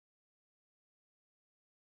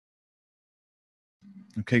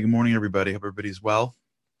Okay, good morning, everybody. Hope everybody's well.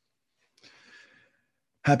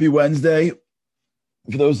 Happy Wednesday.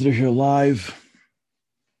 For those that are here live,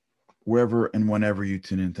 wherever and whenever you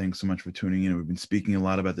tune in, thanks so much for tuning in. We've been speaking a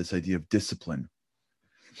lot about this idea of discipline.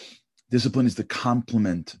 Discipline is the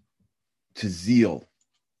complement to zeal.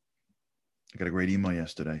 I got a great email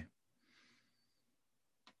yesterday.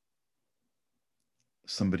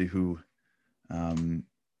 Somebody who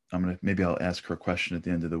maybe I'll ask her a question at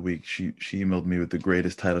the end of the week. She emailed me with the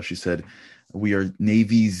greatest title. She said, "We are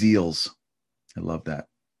Navy SEALs." I love that.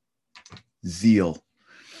 Zeal.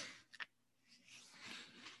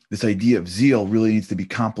 This idea of zeal really needs to be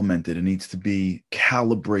complemented. It needs to be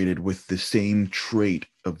calibrated with the same trait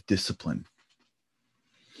of discipline.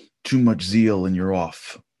 Too much zeal and you're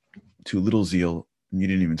off. Too little zeal and you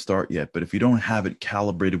didn't even start yet. But if you don't have it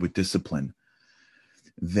calibrated with discipline,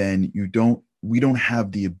 then we don't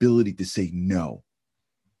have the ability to say no.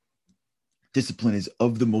 Discipline is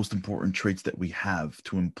of the most important traits that we have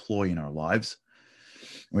to employ in our lives.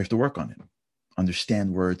 And we have to work on it.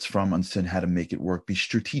 Understand where it's from, understand how to make it work, be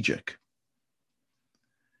strategic.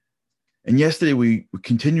 And yesterday we were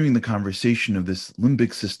continuing the conversation of this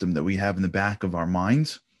limbic system that we have in the back of our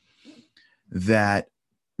minds that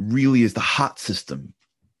really is the hot system,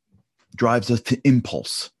 drives us to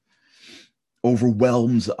impulse,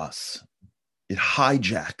 overwhelms us. It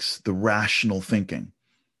hijacks the rational thinking.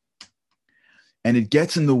 And it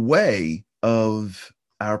gets in the way of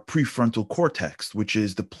our prefrontal cortex, which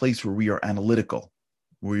is the place where we are analytical,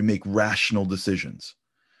 where we make rational decisions.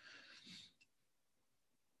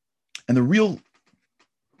 And the real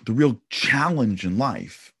challenge in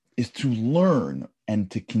life is to learn and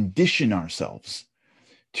to condition ourselves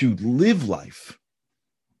to live life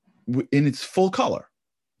in its full color.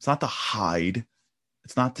 It's not to hide.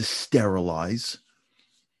 It's not to sterilize.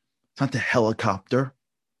 It's not to helicopter,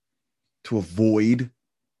 to avoid.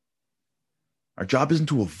 Our job isn't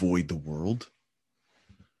to avoid the world.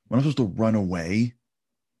 We're not supposed to run away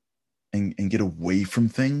and get away from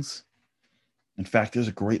things. In fact, there's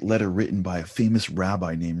a great letter written by a famous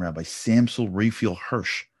rabbi named Rabbi Samson Raphael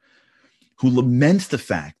Hirsch, who laments the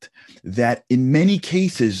fact that in many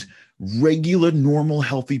cases, regular, normal,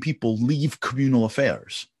 healthy people leave communal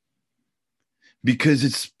affairs because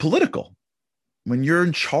it's political. When you're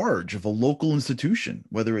in charge of a local institution,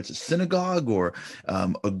 whether it's a synagogue or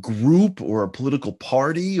a group or a political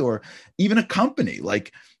party or even a company,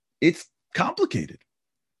 like it's complicated.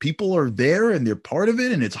 People are there and they're part of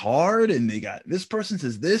it and it's hard and they got this person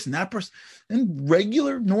says this and that person, and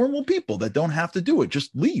regular, normal people that don't have to do it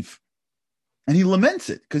just leave. And he laments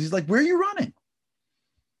it because he's like, where are you running?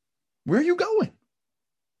 Where are you going?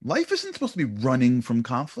 Life isn't supposed to be running from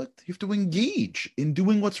conflict. You have to engage in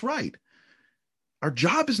doing what's right. Our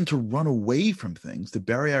job isn't to run away from things, to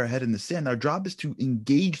bury our head in the sand. Our job is to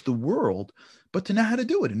engage the world, but to know how to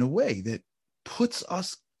do it in a way that puts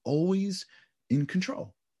us always in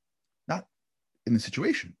control, not in the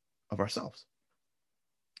situation of ourselves.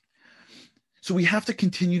 So we have to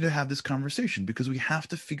continue to have this conversation because we have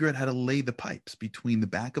to figure out how to lay the pipes between the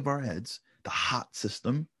back of our heads, the hot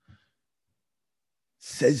system,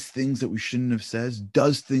 says things that we shouldn't have said,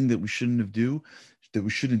 does things that we shouldn't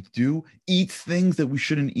do, eats things that we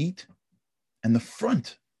shouldn't eat, and the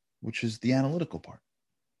front, which is the analytical part.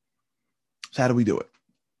 So how do we do it?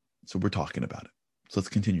 So we're talking about it. So let's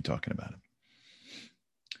continue talking about it.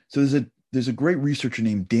 So there's a great researcher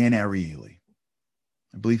named Dan Ariely.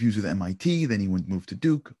 I believe he was with MIT, then he moved to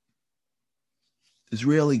Duke.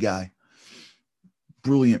 Israeli guy,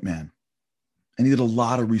 brilliant man. And he did a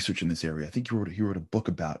lot of research in this area. I think he wrote a book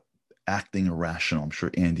about acting irrational. I'm sure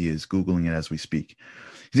Andy is Googling it as we speak.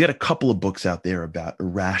 He's got a couple of books out there about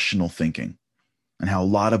irrational thinking and how a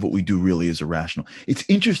lot of what we do really is irrational. It's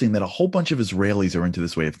interesting that a whole bunch of Israelis are into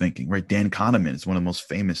this way of thinking, right? Dan Kahneman is one of the most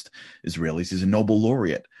famous Israelis. He's a Nobel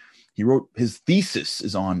laureate. He wrote his thesis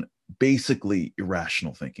is on basically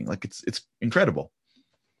irrational thinking. Like it's incredible.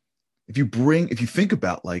 If you think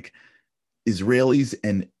about like Israelis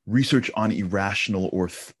and research on irrational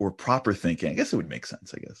or proper thinking, I guess it would make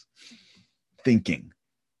sense, I guess. Thinking.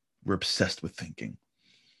 We're obsessed with thinking.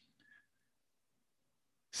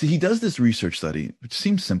 See, he does this research study, which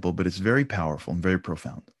seems simple, but it's very powerful and very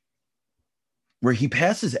profound, where he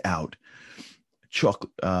passes out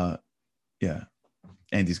chocolate.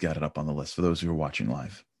 Andy's got it up on the list for those who are watching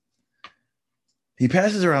live. He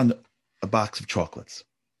passes around a box of chocolates.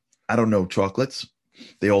 I don't know chocolates.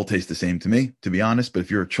 They all taste the same to me, to be honest. But if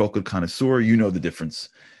you're a chocolate connoisseur, you know the difference.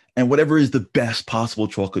 And whatever is the best possible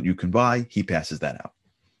chocolate you can buy, he passes that out.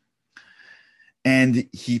 And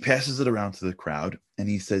he passes it around to the crowd and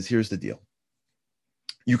he says, here's the deal.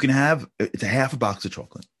 You can have, it's a half a box of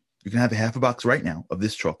chocolate. You can have a half a box right now of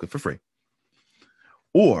this chocolate for free.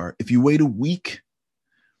 Or if you wait a week,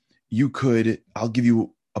 I'll give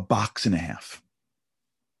you a box and a half,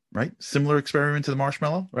 right? Similar experiment to the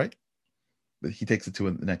marshmallow, right? But he takes it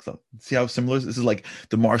to the next level. See how similar this is? Like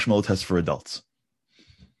the marshmallow test for adults.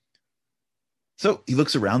 So he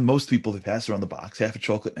looks around. Most people, they pass around the box, half a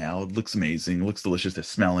chocolate now. It looks amazing. It looks delicious. They're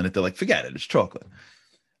smelling it. They're like, forget it. It's chocolate.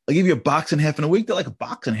 I'll give you a box and a half in a week. They're like, a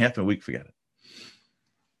box and a half in a week. Forget it.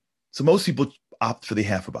 So most people opt for the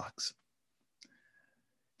half a box.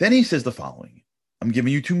 Then he says the following. I'm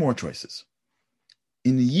giving you two more choices.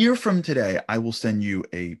 In a year from today, I will send you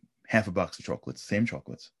a half a box of chocolates, same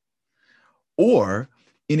chocolates. Or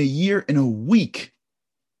in a week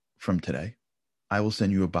from today, I will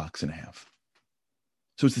send you a box and a half.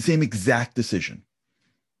 So it's the same exact decision,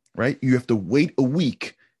 right? You have to wait a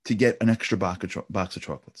week to get an extra box of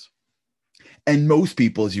chocolates. And most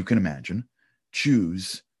people, as you can imagine,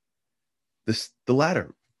 choose the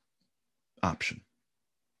latter option,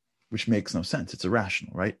 which makes no sense. It's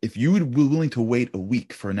irrational, right? If you would be willing to wait a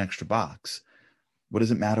week for an extra box, what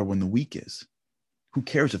does it matter when the week is? Who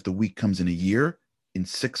cares if the week comes in a year, in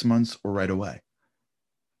 6 months, or right away?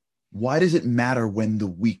 Why does it matter when the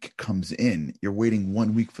week comes in? You're waiting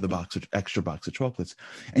 1 week for the extra box of chocolates.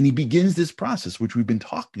 And he begins this process, which we've been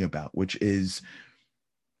talking about, which is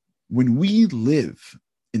when we live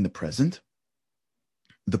in the present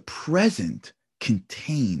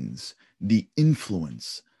contains the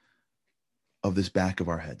influence of this back of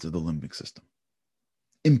our heads, of the limbic system.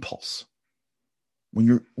 Impulse. When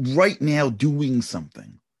you're right now doing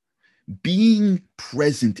something, being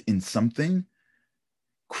present in something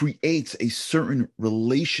creates a certain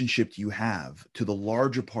relationship you have to the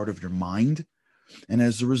larger part of your mind. And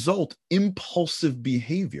as a result, impulsive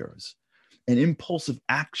behaviors and impulsive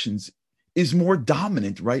actions is more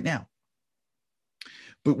dominant right now.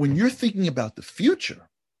 But when you're thinking about the future,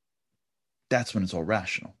 that's when it's all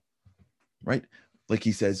rational, right? Like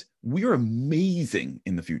he says, we're amazing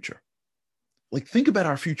in the future. Like, think about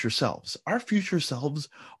our future selves. Our future selves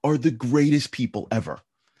are the greatest people ever.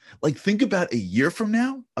 Like, think about a year from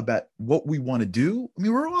now, about what we want to do. I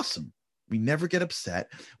mean, we're awesome. We never get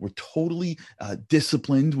upset. We're totally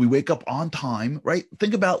disciplined. We wake up on time, right?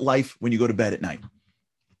 Think about life when you go to bed at night.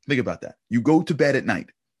 Think about that. You go to bed at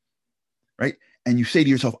night, right? And you say to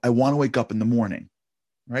yourself, I want to wake up in the morning,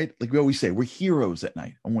 right? Like we always say, we're heroes at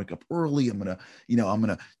night. I'm wake up early. I'm going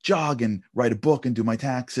to jog and write a book and do my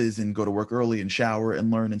taxes and go to work early and shower and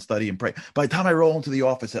learn and study and pray. By the time I roll into the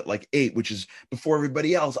office at like 8, which is before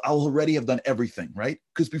everybody else, I'll already have done everything, right?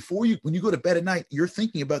 Because when you go to bed at night, you're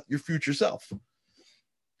thinking about your future self.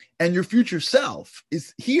 And your future self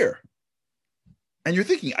is here. And you're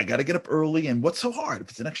thinking, I got to get up early. And what's so hard?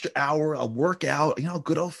 If it's an extra hour, I'll work out. You know how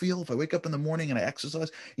good I'll feel if I wake up in the morning and I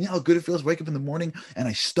exercise. You know how good it feels to wake up in the morning and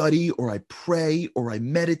I study or I pray or I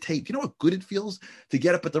meditate. You know how good it feels to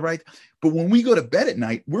get up at the right. But when we go to bed at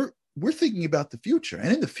night, we're thinking about the future.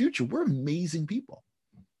 And in the future, we're amazing people.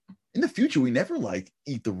 In the future, we never like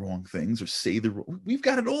eat the wrong things or say the wrong. We've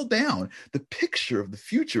got it all down. The picture of the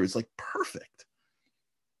future is like perfect.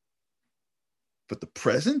 But the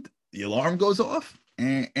present, the alarm goes off,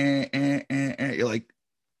 you're like,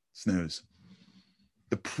 snooze.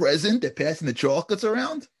 The present, they're passing the chocolates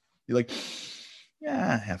around, you're like,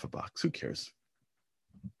 yeah, half a box, who cares?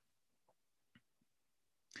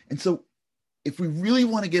 And so if we really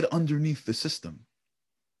want to get underneath the system,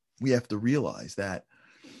 we have to realize that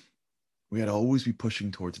we got to always be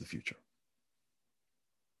pushing towards the future.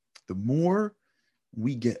 The more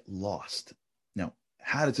we get lost. Now,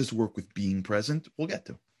 how does this work with being present? We'll get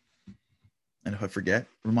to. And if I forget,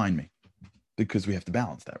 remind me, because we have to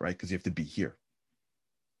balance that, right? Because you have to be here.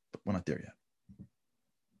 But we're not there yet.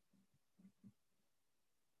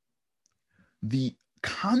 The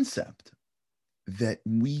concept that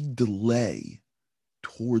we delay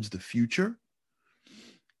towards the future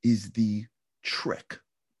is the trick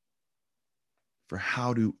for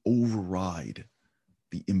how to override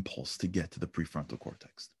the impulse to get to the prefrontal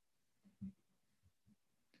cortex.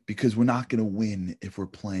 Because we're not going to win if we're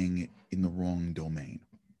playing in the wrong domain.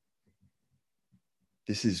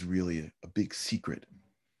 This is really a big secret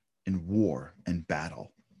in war and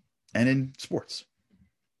battle and in sports,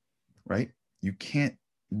 right? You can't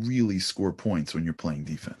really score points when you're playing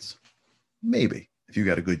defense. Maybe if you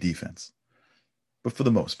got a good defense, but for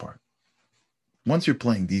the most part, once you're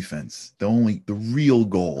playing defense, the real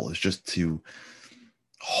goal is just to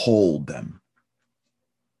hold them,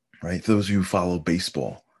 right? For those of you who follow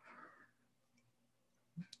baseball,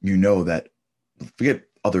 you know that, forget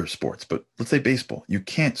other sports, but let's say baseball, you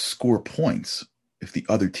can't score points if the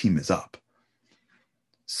other team is up.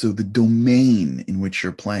 So the domain in which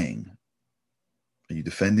you're playing, are you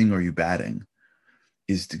defending or are you batting,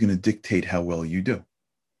 is going to dictate how well you do.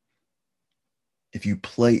 If you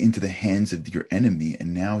play into the hands of your enemy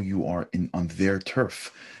and now you are on their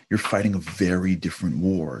turf, you're fighting a very different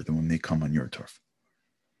war than when they come on your turf.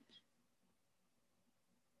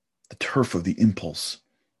 The turf of the impulse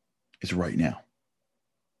is right now.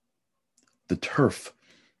 The turf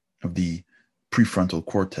of the prefrontal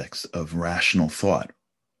cortex of rational thought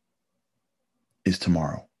is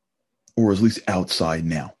tomorrow, or at least outside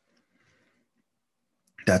now.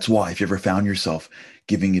 That's why if you ever found yourself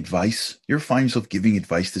giving advice, you ever find yourself giving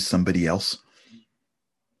advice to somebody else,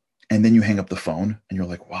 and then you hang up the phone and you're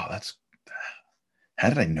like, wow, how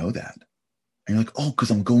did I know that? And you're like, oh,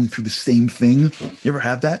 because I'm going through the same thing. You ever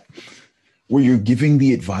have that? Where you're giving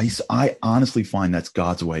the advice? I honestly find that's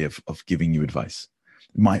God's way of giving you advice.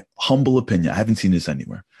 My humble opinion. I haven't seen this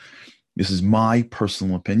anywhere. This is my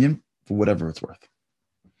personal opinion for whatever it's worth.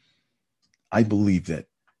 I believe that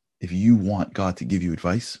if you want God to give you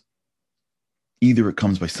advice, either it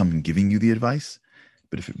comes by someone giving you the advice,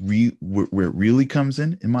 but if where it really comes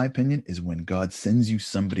in my opinion, is when God sends you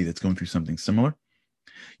somebody that's going through something similar.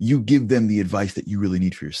 You give them the advice that you really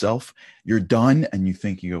need for yourself. You're done, and you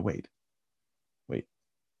go, wait,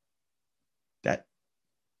 that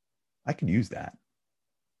I could use that.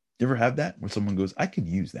 You ever have that where someone goes, I could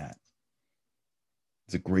use that?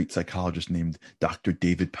 There's a great psychologist named Dr.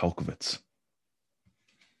 David Pelcovitz.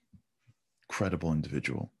 Incredible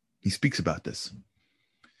individual. He speaks about this.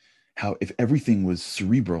 How if everything was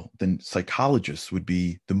cerebral, then psychologists would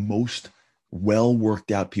be the most well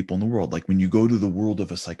worked out people in the world. Like when you go to the world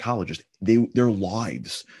of a psychologist, their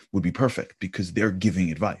lives would be perfect because they're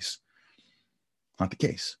giving advice. Not the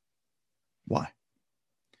case. Why?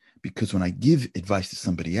 Because when I give advice to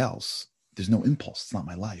somebody else, there's no impulse. It's not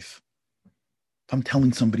my life. If I'm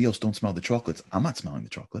telling somebody else, don't smell the chocolates, I'm not smelling the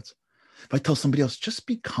chocolates. If I tell somebody else, just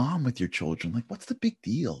be calm with your children, like, what's the big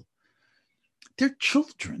deal? They're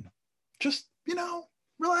children. Just,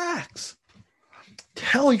 relax.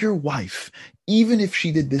 Tell your wife, even if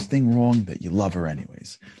she did this thing wrong, that you love her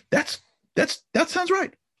anyways. That sounds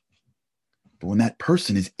right. But when that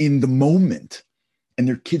person is in the moment and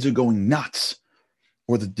their kids are going nuts,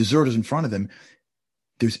 or the dessert is in front of them,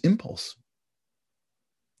 there's impulse.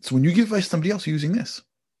 So when you give advice to somebody else, you're using this.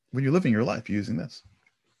 When you're living your life, you're using this.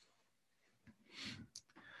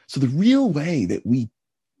 So the real way that we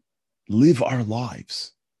live our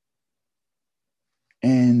lives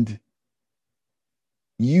and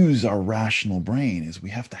use our rational brain is we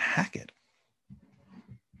have to hack it.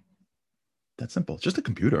 That's simple. It's just a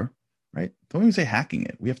computer, right? Don't even say hacking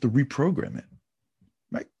it. We have to reprogram it,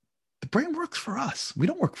 right? The brain works for us. We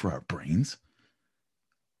don't work for our brains.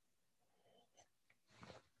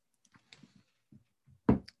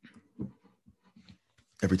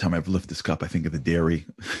 Every time I lift this cup, I think of the dairy.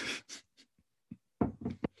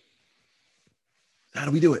 How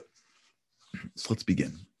do we do it? So let's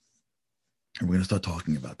begin. And we're going to start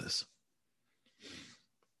talking about this.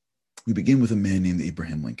 We begin with a man named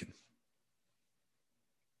Abraham Lincoln.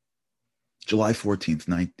 July 14th,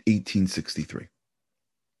 1863.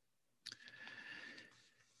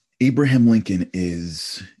 Abraham Lincoln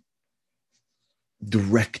is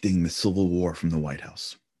directing the Civil War from the White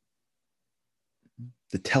House.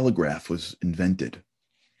 The telegraph was invented,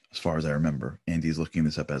 as far as I remember. Andy's looking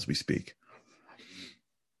this up as we speak.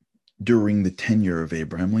 During the tenure of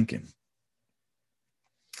Abraham Lincoln.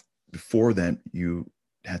 Before that, you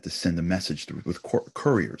had to send a message with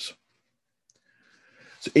couriers.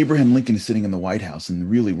 So Abraham Lincoln is sitting in the White House, and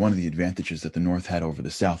really one of the advantages that the North had over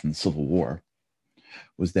the South in the Civil War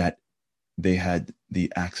was that they had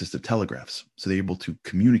the access to telegraphs, so they were able to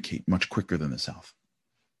communicate much quicker than the South.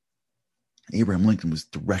 Abraham Lincoln was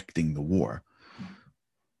directing the war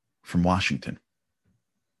from Washington.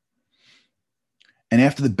 And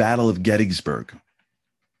after the Battle of Gettysburg,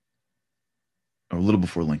 or a little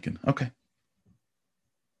before Lincoln, okay,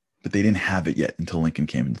 but they didn't have it yet until Lincoln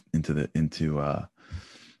came into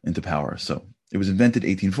power. So it was invented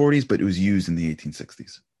 1840s, but it was used in the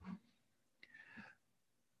 1860s.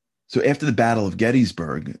 So after the Battle of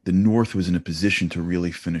Gettysburg, the North was in a position to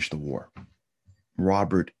really finish the war.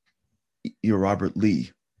 Robert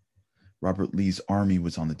Lee's army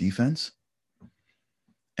was on the defense,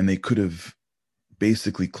 and they could have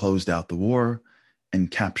basically closed out the war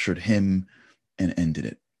and captured him and ended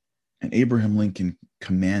it. And Abraham Lincoln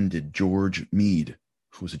commanded George Meade,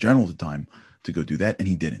 who was a general at the time, to go do that, and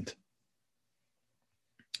he didn't.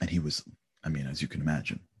 And he was, as you can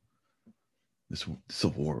imagine, this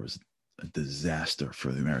Civil War was a disaster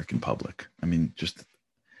for the American public. I mean, just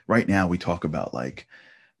right now we talk about like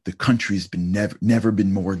the country's been never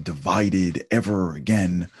been more divided ever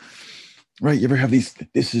again. Right? You ever have these,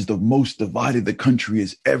 this is the most divided the country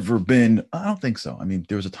has ever been? I don't think so. I mean,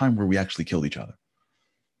 there was a time where we actually killed each other.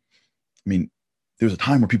 I mean, there was a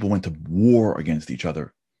time where people went to war against each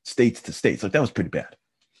other, states to states. Like, that was pretty bad.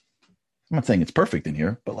 I'm not saying it's perfect in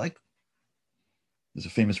here, but like, there's a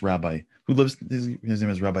famous rabbi who lives, his name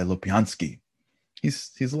is Rabbi Lopiansky.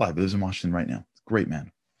 He's alive. He lives in Washington right now. Great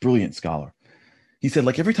man, brilliant scholar. He said,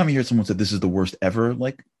 like, every time you hear someone say this is the worst ever,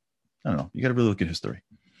 like, I don't know, you got to really look at history.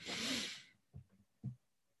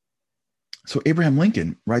 So Abraham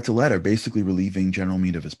Lincoln writes a letter basically relieving General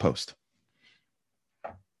Meade of his post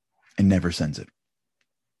and never sends it.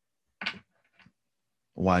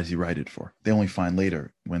 Why does he write it for? They only find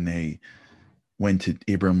later when they went to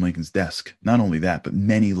Abraham Lincoln's desk, not only that, but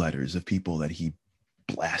many letters of people that he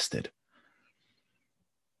blasted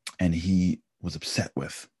and he was upset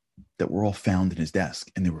with, that were all found in his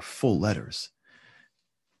desk, and they were full letters.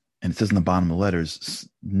 And it says in the bottom of the letters,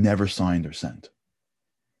 never signed or sent.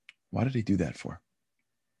 Why did he do that for?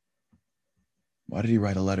 Why did he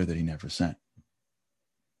write a letter that he never sent?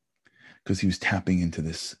 Because he was tapping into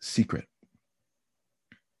this secret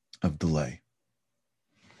of delay.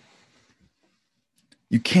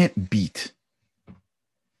 You can't beat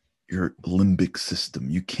your limbic system.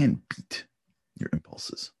 You can't beat your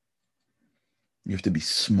impulses. You have to be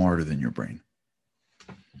smarter than your brain.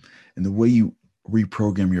 And the way you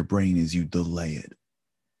reprogram your brain is you delay it.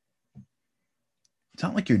 It's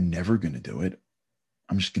not like you're never going to do it.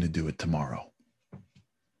 I'm just going to do it tomorrow.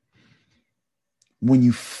 When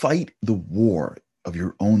you fight the war of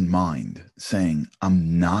your own mind saying,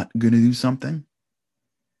 I'm not going to do something,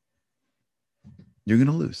 you're going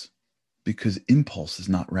to lose, because impulse is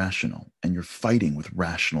not rational and you're fighting with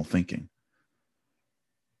rational thinking.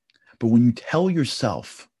 But when you tell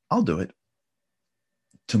yourself, I'll do it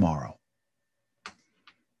tomorrow,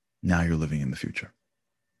 now you're living in the future.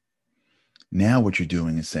 Now what you're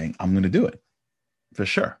doing is saying, I'm going to do it for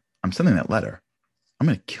sure. I'm sending that letter. I'm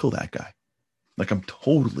going to kill that guy. Like,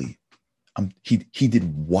 he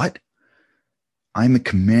did what? I'm the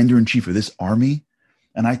commander in chief of this army,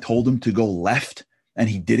 and I told him to go left, and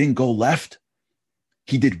he didn't go left.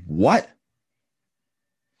 He did what?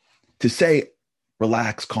 To say,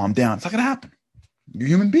 relax, calm down. It's not going to happen. You're a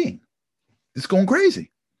human being. It's going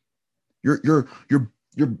crazy. Your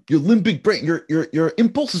limbic brain, your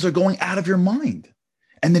impulses are going out of your mind.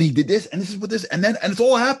 And then he did this, and this is what this, and it's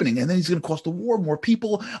all happening. And then he's going to cost the war, more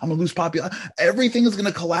people. I'm going to lose popularity. Everything is going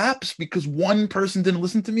to collapse because one person didn't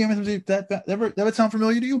listen to me. I mean, that would sound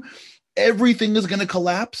familiar to you? Everything is going to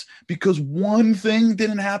collapse because one thing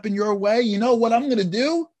didn't happen your way. You know what I'm going to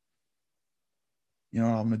do? You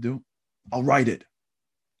know what I'm going to do? I'll write it.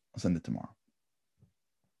 I'll send it tomorrow.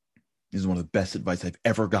 This is one of the best advice I've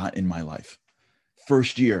ever got in my life.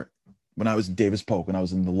 First year, when I was in Davis Polk, when I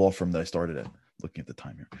was in the law firm that I started at, looking at the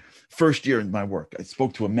time here. First year in my work, I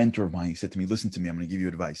spoke to a mentor of mine. He said to me, listen to me, I'm going to give you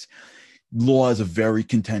advice. Law is a very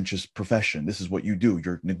contentious profession. This is what you do.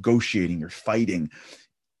 You're negotiating, you're fighting.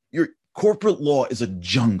 Your corporate law is a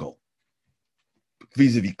jungle.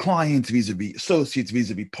 Vis-a-vis clients, vis-a-vis associates,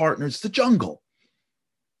 vis-a-vis partners, it's a jungle.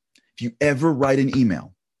 If you ever write an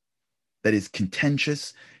email that is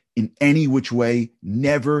contentious in any which way,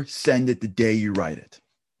 never send it the day you write it.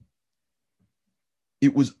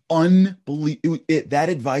 It was unbelievable. That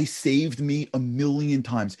advice saved me a million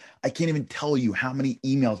times. I can't even tell you how many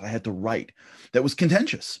emails I had to write that was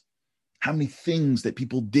contentious, how many things that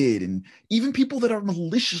people did, and even people that are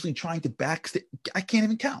maliciously trying to backstab. I can't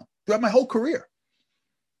even count throughout my whole career.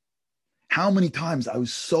 How many times I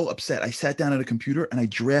was so upset. I sat down at a computer and I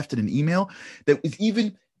drafted an email that was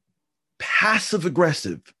even passive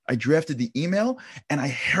aggressive. I drafted the email and I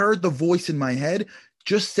heard the voice in my head,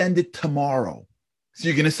 just send it tomorrow. So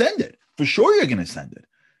you're going to send it. For sure you're going to send it.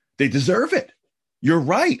 They deserve it. You're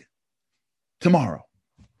right. Tomorrow.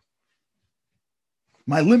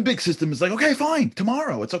 My limbic system is like, okay, fine.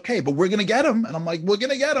 Tomorrow. It's okay. But we're going to get them. And I'm like, we're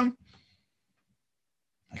going to get them.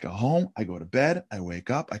 I go home. I go to bed. I wake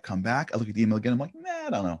up. I come back. I look at the email again. I'm like, I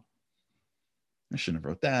don't know. I shouldn't have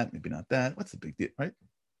wrote that. Maybe not that. What's the big deal, right?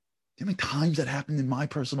 Do you know how many times that happened in my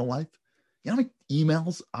personal life? You know how many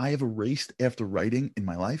emails I have erased after writing in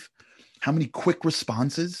my life? How many quick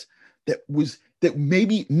responses that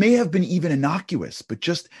may have been even innocuous, but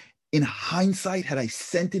just in hindsight, had I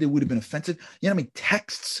sent it, it would have been offensive. You know how many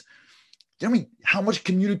texts? You know how much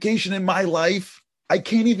communication in my life? I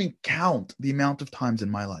can't even count the amount of times in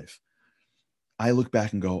my life I look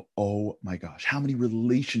back and go, oh my gosh, how many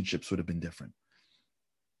relationships would have been different?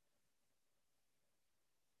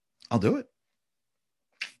 I'll do it.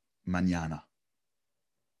 Mañana.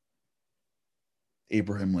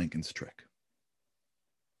 Abraham Lincoln's trick.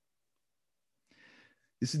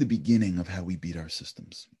 This is the beginning of how we beat our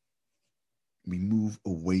systems. We move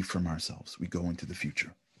away from ourselves. We go into the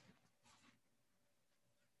future.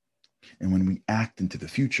 And when we act into the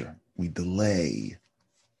future, we delay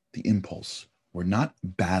the impulse. We're not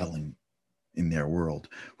battling in their world.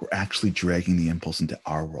 We're actually dragging the impulse into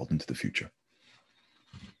our world, into the future.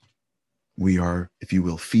 We are, if you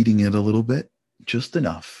will, feeding it a little bit, just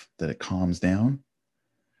enough that it calms down,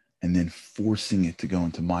 and then forcing it to go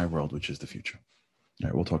into my world, which is the future. All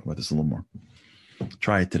right, we'll talk about this a little more.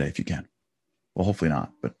 Try it today if you can. Well, hopefully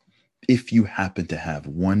not. But if you happen to have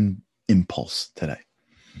one impulse today,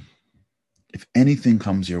 if anything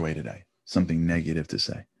comes your way today, something negative to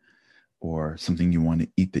say, or something you want to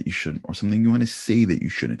eat that you shouldn't, or something you want to say that you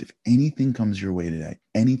shouldn't, if anything comes your way today,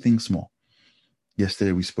 anything small.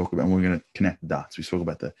 Yesterday we spoke about, and we're going to connect the dots. We spoke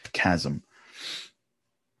about the chasm.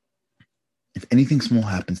 If anything small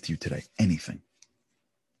happens to you today, anything,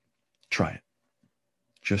 try it.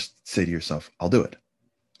 Just say to yourself, I'll do it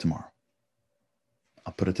tomorrow.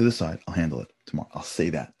 I'll put it to the side. I'll handle it tomorrow. I'll say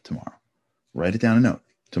that tomorrow. Write it down a note.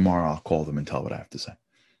 Tomorrow I'll call them and tell what I have to say.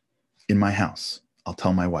 In my house, I'll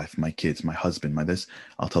tell my wife, my kids, my husband, my this.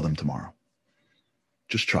 I'll tell them tomorrow.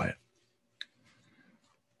 Just try it.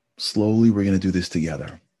 Slowly, we're going to do this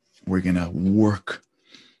together. We're going to work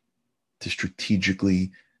to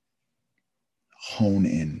strategically hone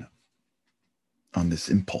in on this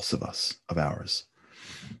impulse of ours,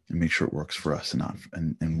 and make sure it works for us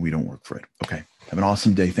and we don't work for it. Okay. Have an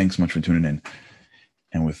awesome day. Thanks so much for tuning in.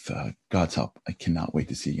 And with God's help, I cannot wait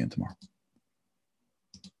to see you again tomorrow.